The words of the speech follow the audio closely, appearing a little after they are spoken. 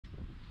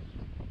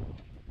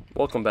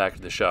Welcome back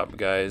to the shop,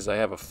 guys. I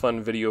have a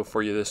fun video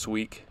for you this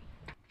week.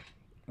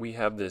 We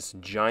have this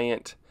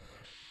giant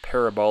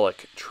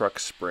parabolic truck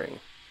spring.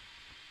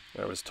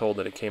 I was told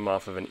that it came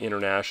off of an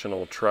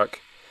international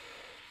truck.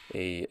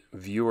 A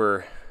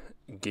viewer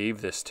gave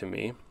this to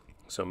me,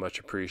 so much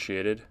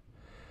appreciated.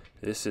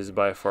 This is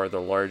by far the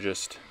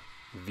largest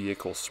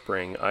vehicle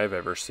spring I've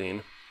ever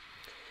seen,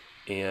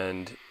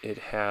 and it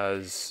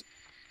has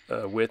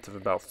a width of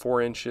about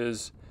 4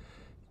 inches,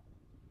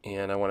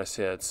 and I want to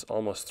say it's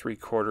almost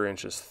 3/4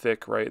 inches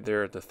thick right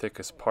there at the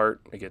thickest part.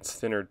 It gets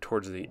thinner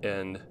towards the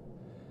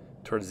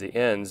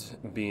ends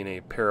being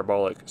a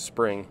parabolic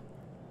spring.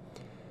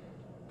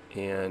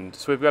 And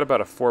so we've got about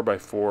a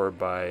 4x4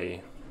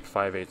 by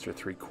 5/8 or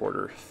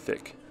 3/4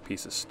 thick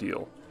piece of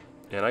steel.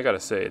 And I gotta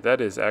say,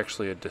 that is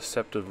actually a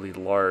deceptively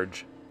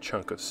large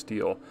chunk of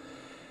steel.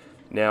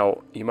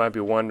 Now, you might be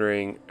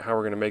wondering how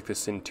we're gonna make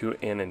this into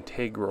an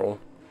integral,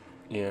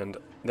 and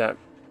that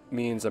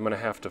means I'm going to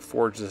have to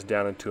forge this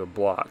down into a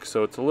block.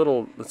 So it's a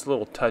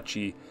little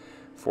touchy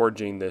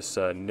forging this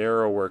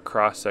narrower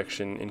cross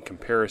section in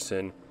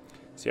comparison.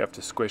 So you have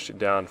to squish it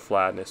down,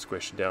 flatten it,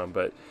 squish it down.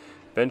 But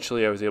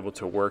eventually I was able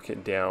to work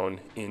it down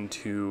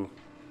into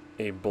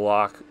a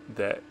block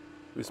that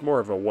was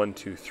more of a 1,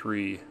 2,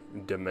 3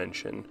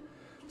 dimension,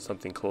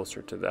 something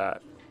closer to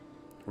that.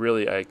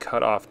 Really, I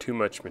cut off too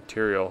much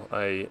material.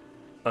 I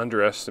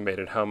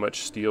underestimated how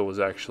much steel was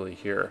actually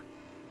here.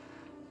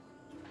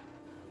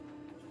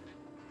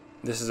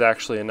 This is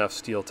actually enough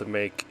steel to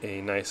make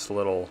a nice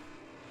little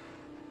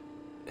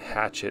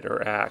hatchet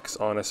or axe,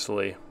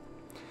 honestly.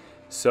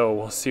 So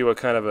we'll see what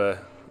kind of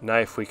a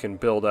knife we can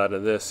build out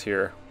of this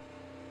here.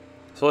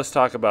 So let's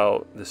talk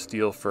about the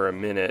steel for a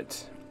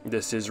minute.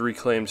 This is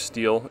reclaimed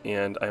steel,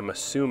 and I'm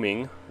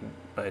assuming,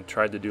 I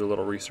tried to do a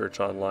little research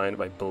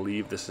online, I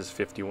believe this is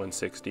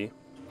 5160.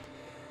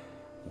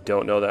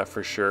 Don't know that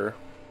for sure,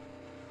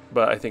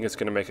 but I think it's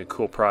going to make a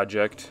cool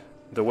project.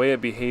 The way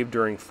it behaved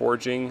during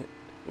forging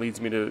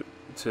leads me to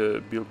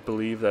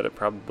believe that it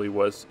probably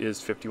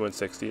is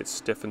 5160. It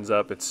stiffens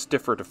up. It's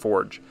stiffer to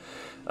forge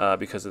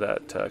because of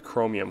that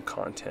chromium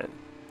content.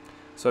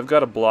 So I've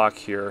got a block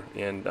here,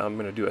 and I'm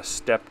going to do a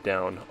step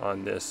down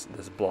on this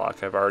block.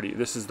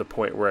 This is the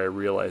point where I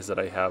realized that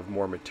I have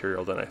more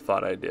material than I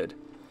thought I did.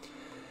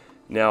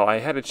 Now, I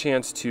had a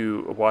chance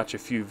to watch a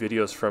few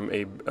videos from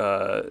a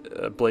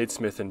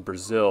bladesmith in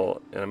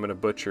Brazil, and I'm going to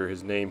butcher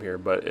his name here,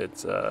 but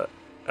it's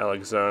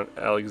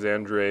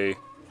Alexandre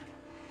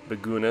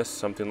Bagunas,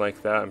 something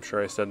like that. I'm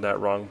sure I said that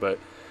wrong, but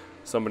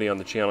somebody on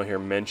the channel here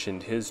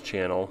mentioned his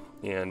channel,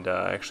 and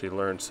I actually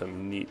learned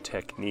some neat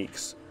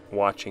techniques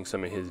watching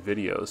some of his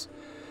videos.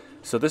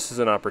 So this is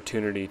an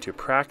opportunity to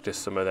practice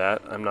some of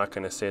that. I'm not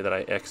going to say that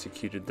I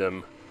executed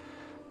them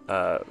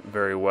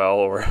very well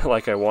or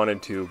like I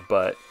wanted to,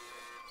 but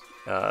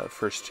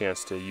first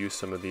chance to use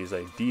some of these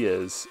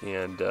ideas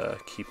and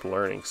keep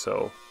learning.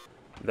 So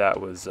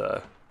that was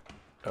a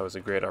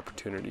great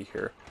opportunity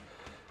here.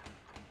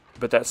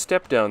 But that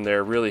step down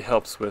there really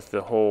helps with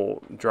the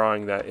whole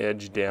drawing that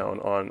edge down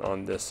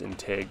on this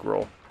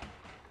integral.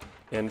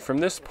 And from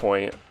this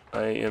point,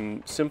 I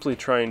am simply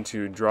trying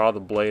to draw the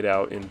blade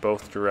out in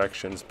both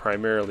directions,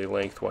 primarily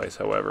lengthwise,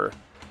 however.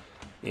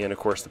 And of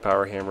course, the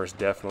power hammer is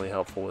definitely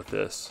helpful with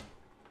this.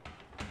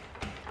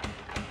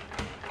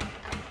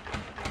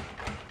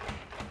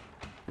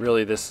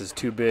 Really, this is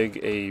too big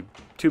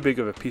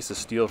of a piece of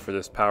steel for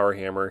this power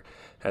hammer.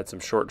 Had some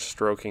short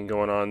stroking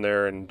going on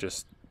there, and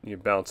just you're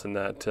bouncing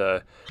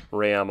that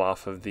ram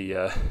off of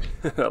the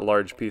that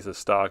large piece of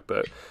stock,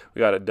 but we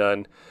got it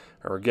done,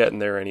 or we're getting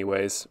there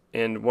anyways.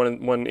 And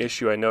one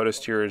issue I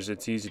noticed here is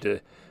it's easy to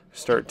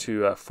start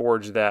to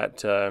forge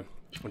that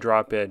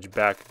drop edge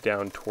back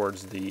down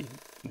towards the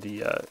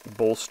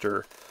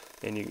bolster,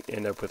 and you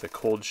end up with a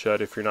cold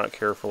shut if you're not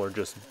careful, or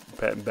just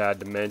bad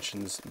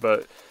dimensions.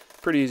 But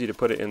pretty easy to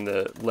put it in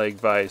the leg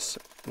vise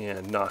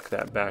and knock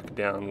that back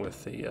down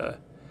with the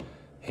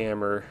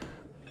hammer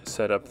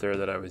setup there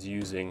that I was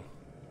using.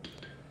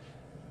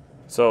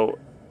 So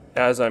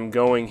as I'm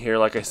going here,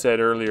 like I said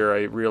earlier,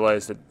 I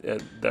realized that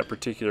at that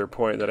particular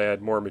point that I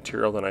had more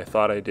material than I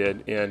thought I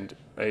did, and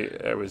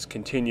I was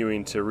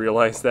continuing to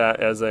realize that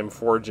as I'm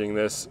forging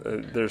this.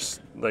 There's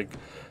like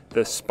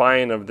the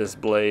spine of this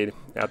blade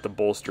at the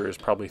bolster is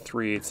probably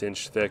 3/8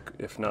 inch thick,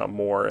 if not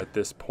more at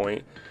this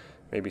point,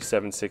 maybe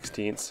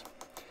 7/16.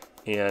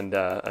 And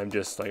I'm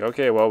just like,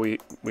 okay, well,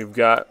 we've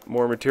got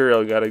more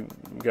material. We gotta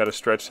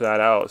stretch that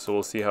out. So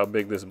we'll see how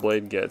big this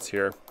blade gets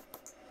here,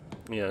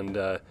 and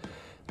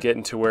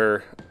getting to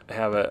where I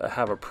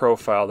have a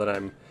profile that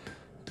I'm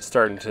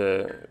starting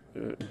to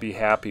be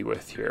happy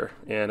with here.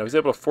 And I was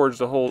able to forge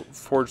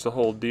the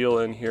whole deal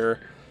in here,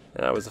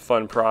 and that was a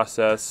fun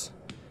process.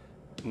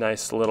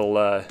 Nice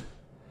little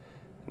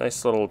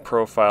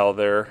profile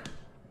there,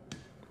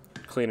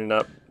 cleaning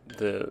up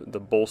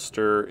the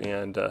bolster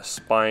and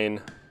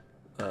spine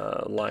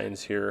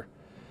lines here.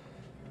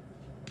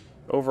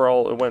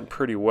 Overall, it went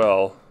pretty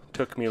well.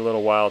 Took me a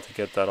little while to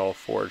get that all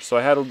forged. So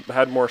I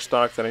had more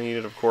stock than I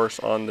needed, of course,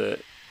 on the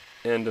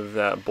end of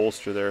that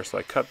bolster there, so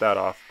I cut that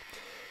off.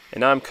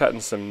 And now I'm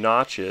cutting some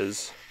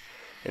notches,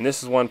 and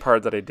this is one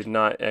part that I did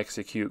not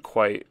execute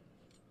quite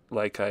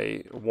like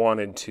I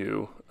wanted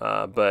to,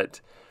 but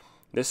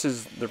this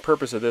is the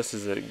purpose of this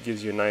is that it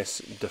gives you a nice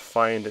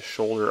defined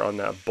shoulder on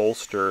that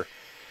bolster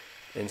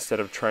instead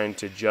of trying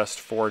to just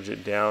forge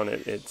it down.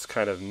 It's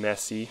kind of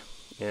messy,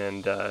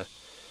 and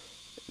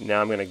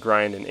now I'm going to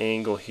grind an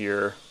angle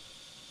here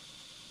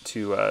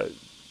to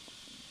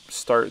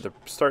start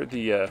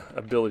the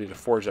ability to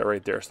forge that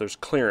right there. So there's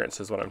clearance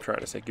is what I'm trying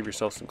to say. Give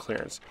yourself some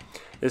clearance.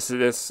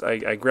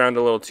 I ground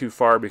a little too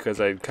far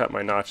because I cut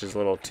my notches a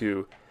little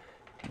too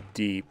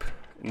deep.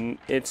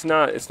 It's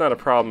not a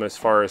problem as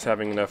far as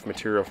having enough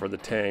material for the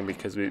tang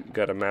because we've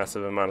got a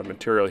massive amount of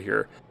material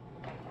here.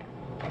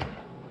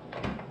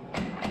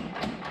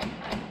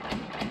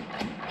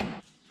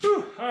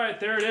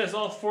 Alright, there it is,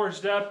 all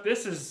forged up.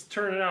 This is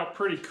turning out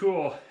pretty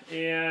cool.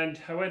 And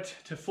I went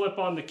to flip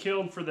on the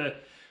kiln for the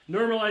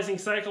normalizing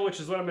cycle, which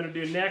is what I'm going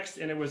to do next,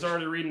 and it was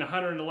already reading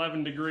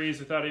 111 degrees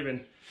without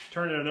even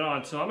turning it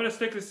on. So I'm going to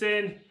stick this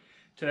in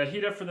to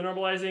heat up for the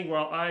normalizing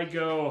while I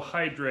go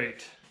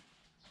hydrate.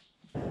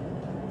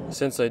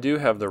 Since I do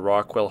have the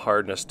Rockwell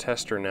hardness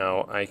tester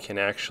now, I can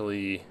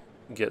actually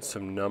get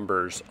some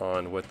numbers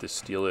on what this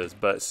steel is.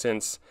 But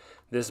since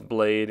this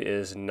blade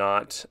is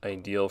not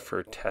ideal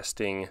for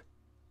testing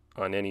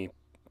on any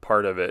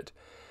part of it,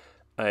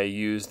 I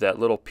used that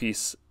little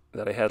piece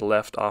that I had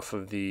left off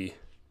of the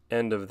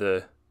end of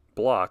the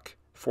block,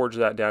 forge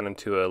that down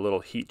into a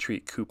little heat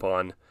treat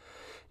coupon,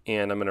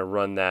 and I'm going to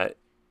run that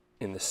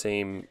in the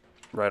same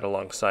right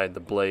alongside the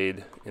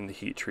blade in the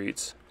heat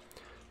treats,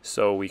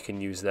 so we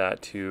can use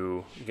that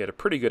to get a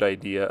pretty good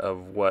idea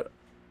of what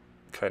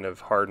kind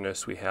of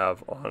hardness we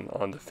have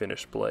on the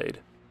finished blade.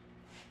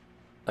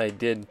 I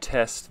did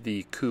test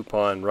the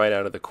coupon right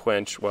out of the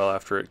quench well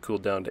after it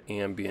cooled down to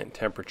ambient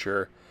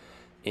temperature,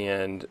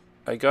 and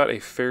I got a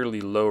fairly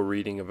low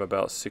reading of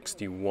about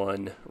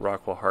 61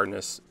 Rockwell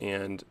hardness,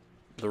 and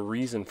the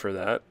reason for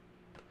that,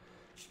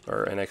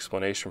 or an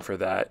explanation for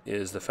that,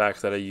 is the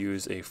fact that I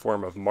use a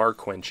form of mar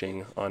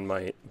quenching on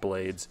my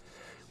blades,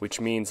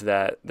 which means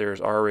that there's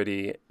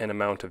already an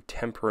amount of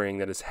tempering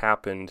that has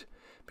happened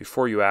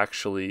before you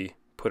actually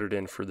put it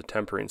in for the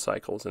tempering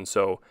cycles. And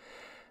so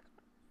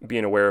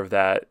being aware of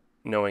that,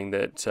 knowing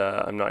that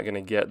I'm not going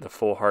to get the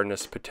full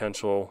hardness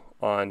potential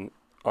on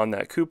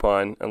that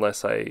coupon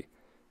unless I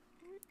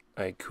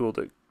cooled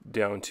it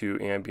down to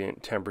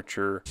ambient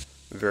temperature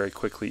very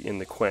quickly in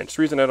the quench.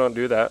 The reason I don't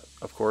do that,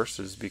 of course,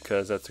 is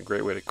because that's a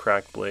great way to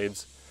crack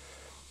blades.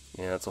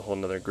 And that's a whole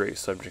nother great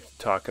subject to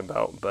talk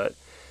about. But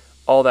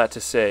all that to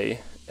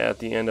say, at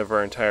the end of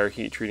our entire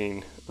heat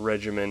treating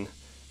regimen,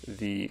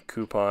 the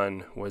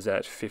coupon was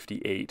at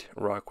 58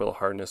 Rockwell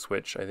hardness,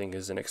 which I think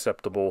is an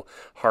acceptable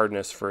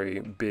hardness for a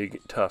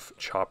big, tough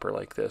chopper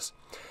like this.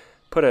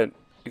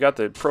 I got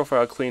the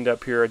profile cleaned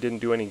up here. I didn't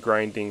do any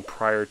grinding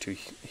prior to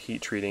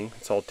heat treating.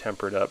 It's all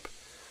tempered up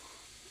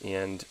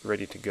and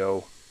ready to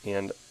go.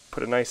 And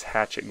put a nice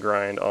hatchet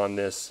grind on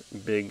this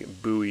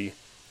big Bowie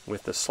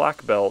with the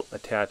slack belt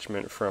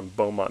attachment from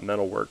Beaumont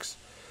Metalworks.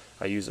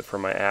 I use it for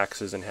my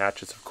axes and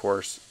hatchets, of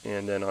course,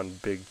 and then on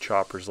big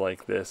choppers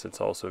like this, it's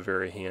also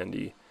very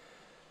handy.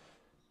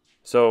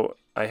 So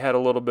I had a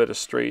little bit of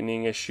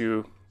straightening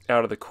issue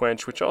out of the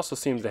quench, which also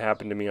seems to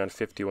happen to me on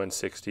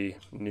 5160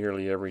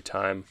 nearly every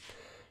time.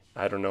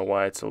 I don't know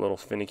why it's a little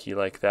finicky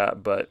like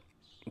that, but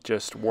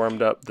just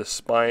warmed up the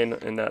spine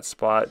in that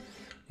spot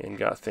and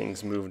got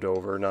things moved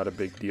over. Not a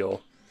big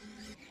deal.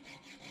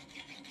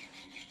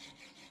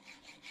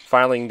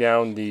 Filing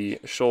down the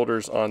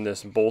shoulders on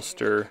this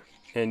bolster,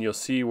 and you'll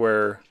see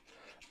where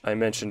I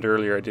mentioned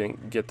earlier I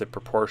didn't get the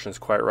proportions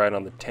quite right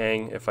on the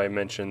tang, if I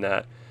mentioned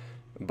that,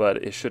 but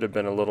it should have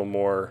been a little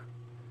more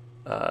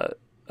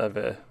of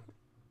a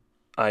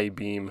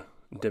I-beam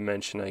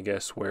dimension, I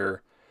guess,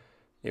 where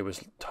it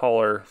was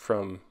taller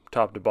from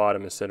top to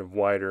bottom instead of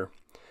wider.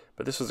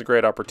 But this was a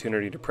great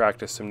opportunity to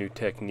practice some new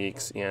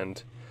techniques,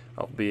 and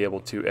I'll be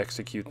able to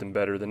execute them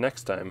better the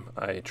next time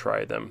I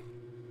try them.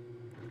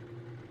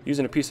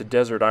 Using a piece of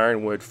desert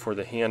ironwood for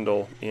the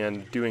handle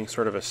and doing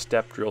sort of a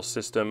step drill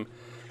system,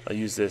 I'll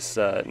use this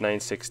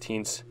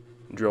 9/16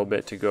 drill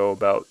bit to go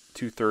about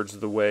 2/3 of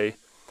the way,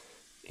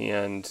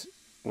 and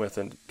with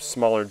a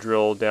smaller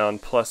drill down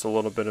plus a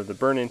little bit of the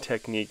burn-in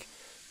technique,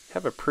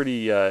 have a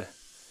pretty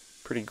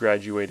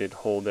graduated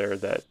hole there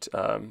that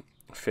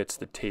fits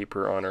the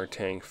taper on our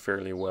tang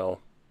fairly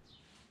well.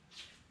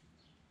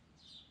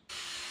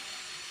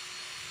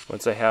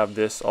 Once I have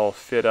this all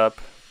fit up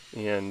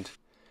and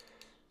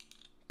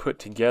put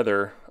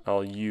together,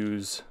 I'll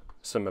use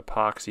some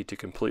epoxy to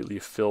completely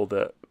fill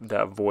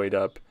that void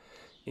up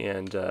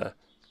and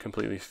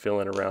completely fill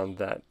in around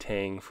that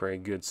tang for a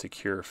good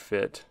secure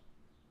fit.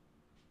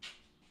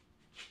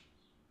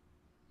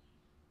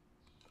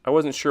 I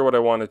wasn't sure what I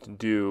wanted to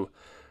do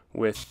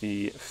with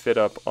the fit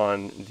up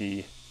on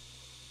the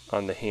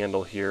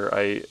handle here.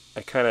 I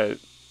kind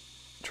of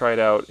tried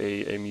out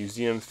a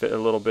museum fit a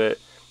little bit.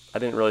 I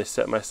didn't really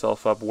set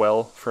myself up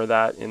well for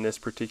that in this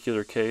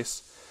particular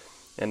case,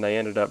 and I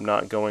ended up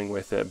not going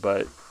with it,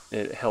 but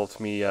it helped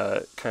me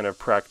kind of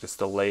practice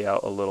the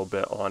layout a little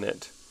bit on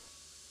it.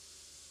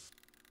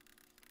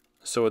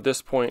 So at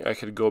this point I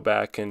could go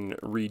back and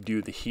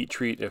redo the heat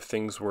treat if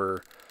things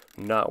were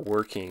not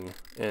working.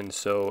 And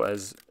so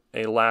as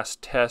a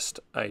last test,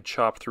 I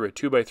chopped through a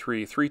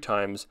 2x3 3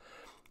 times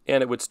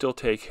and it would still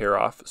take hair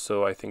off,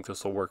 so I think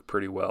this will work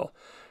pretty well.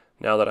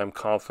 Now that I'm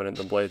confident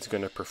the blade's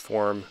going to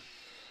perform,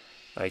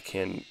 I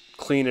can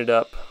clean it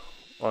up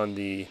on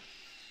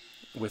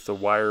with the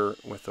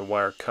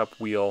wire cup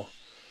wheel,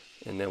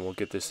 and then we'll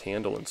get this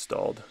handle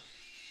installed.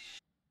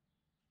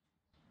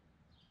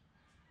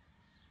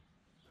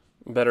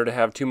 Better to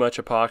have too much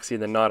epoxy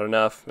than not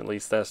enough, at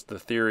least that's the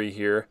theory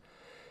here.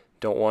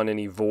 Don't want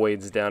any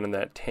voids down in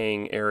that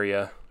tang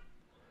area.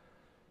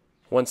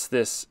 Once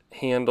this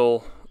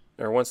handle,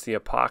 or once the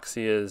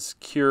epoxy is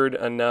cured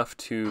enough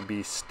to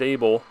be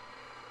stable,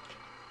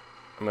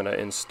 I'm going to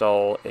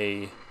install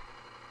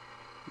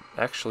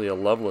actually a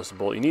loveless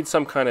bolt. You need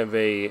some kind of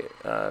a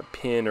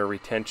pin or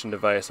retention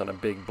device on a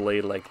big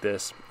blade like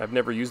this. I've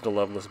never used a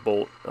loveless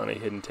bolt on a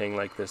hidden tang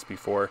like this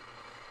before,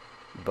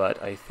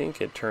 but I think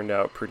it turned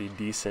out pretty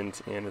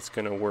decent and it's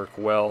going to work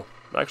well.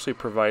 It actually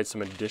provides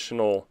some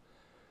additional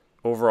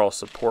overall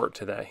support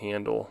to that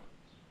handle.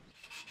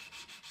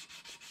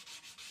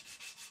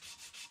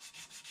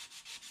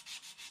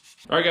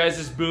 Alright guys,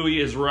 this Bowie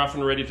is rough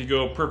and ready to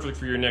go, perfect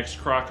for your next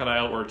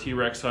crocodile or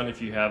T-Rex hunt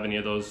if you have any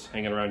of those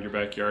hanging around your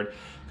backyard.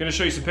 I'm going to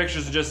show you some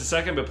pictures in just a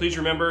second, but please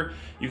remember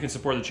you can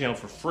support the channel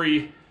for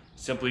free,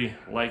 simply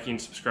liking,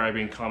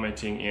 subscribing,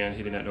 commenting, and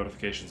hitting that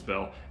notifications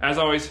bell. As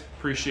always,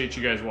 appreciate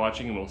you guys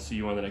watching, and we'll see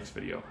you on the next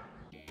video.